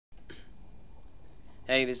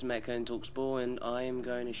Hey, this is Mecha and Talkspore, and I am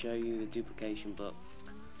going to show you the duplication book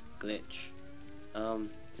glitch.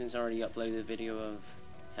 Since I already uploaded a video of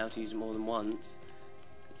how to use it more than once,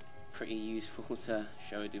 pretty useful to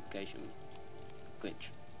show a duplication glitch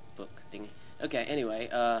book thingy. Okay, anyway,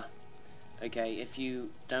 if you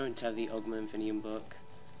don't have the Oghma Infinium book,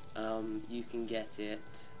 you can get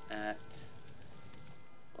it at,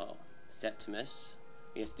 well, Septimus.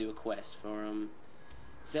 You have to do a quest for,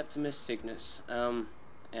 Septimus Cygnus,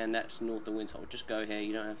 and that's north of Windhole. Just go here,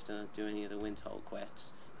 you don't have to do any of the Windhole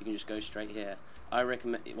quests, you can just go straight here. I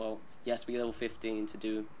recommend, well, you have to be level 15 to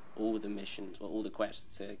do all the missions, or all the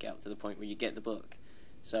quests to get up to the point where you get the book.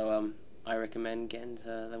 So, I recommend getting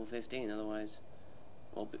to level 15, otherwise,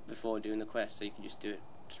 well, before doing the quest, so you can just do it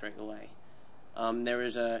straight away. There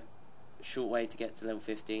is a short way to get to level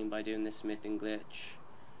 15 by doing this smithing glitch.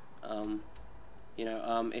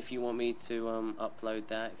 If you want me to upload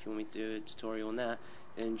that, if you want me to do a tutorial on that,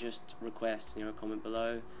 then just request, comment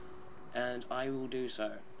below, and I will do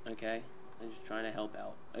so, okay? I'm just trying to help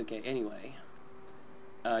out. Okay, anyway,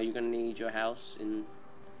 you're going to need your house in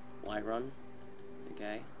Whiterun,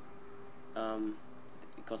 okay?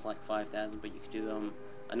 It costs like 5,000, but you could do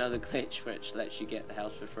another glitch which lets you get the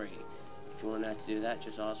house for free. If you want to know how to do that,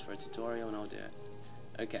 just ask for a tutorial and I'll do it.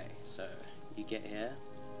 Okay, so you get here.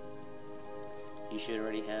 You should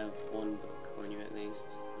already have one book on you at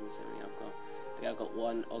least. Let me see how many I've got. Okay, I've got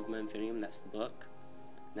one Oghma Infinium, that's the book.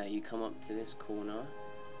 Now you come up to this corner.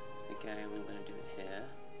 Okay, we're going to do it here.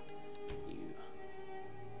 You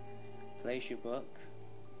place your book.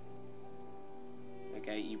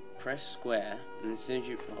 Okay, you press square, and as soon as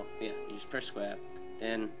you, you just press square.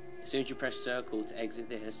 Then, as soon as you press circle to exit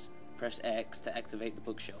this, press X to activate the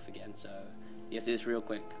bookshelf again. So, you have to do this real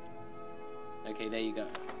quick. Okay, there you go.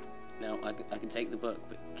 Now, I can take the book,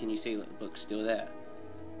 but can you see that the book's still there?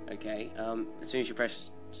 Okay, as soon as you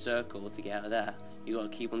press circle to get out of that, you gotta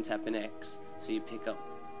keep on tapping X, so you pick up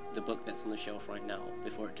the book that's on the shelf right now,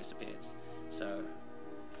 before it disappears. So,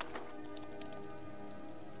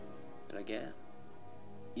 did I get it?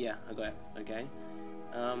 Yeah, I got it, okay.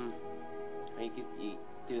 You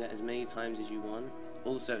do that as many times as you want.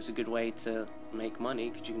 Also, it's a good way to make money,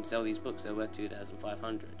 because you can sell these books, they're worth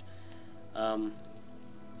 2,500. I'm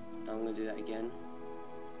going to do that again.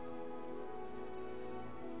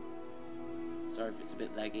 Sorry if it's a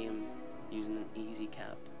bit laggy, I'm using an easy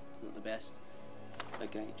cap, it's not the best.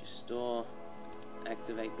 Okay, just store,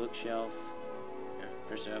 activate bookshelf,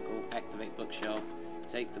 press circle, activate bookshelf,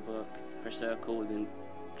 take the book, press circle, and then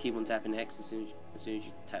keep on tapping X as soon as you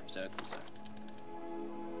tap circle. So.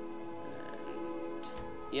 And,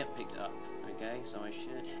 yep, picked it up. Okay, so I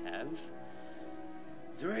should have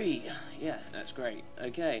 3. Yeah, that's great.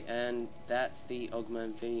 Okay, and that's the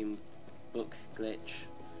Oghma Infinium book glitch.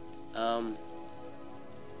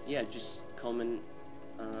 Yeah, just comment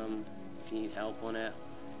if you need help on it.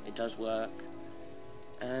 It does work.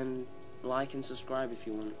 And like and subscribe if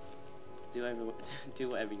you want. Do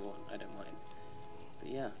whatever you want. I don't mind. But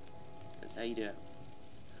yeah, that's how you do it.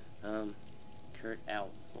 Kurt out.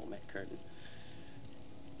 Or Matt Curtin.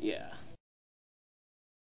 Yeah.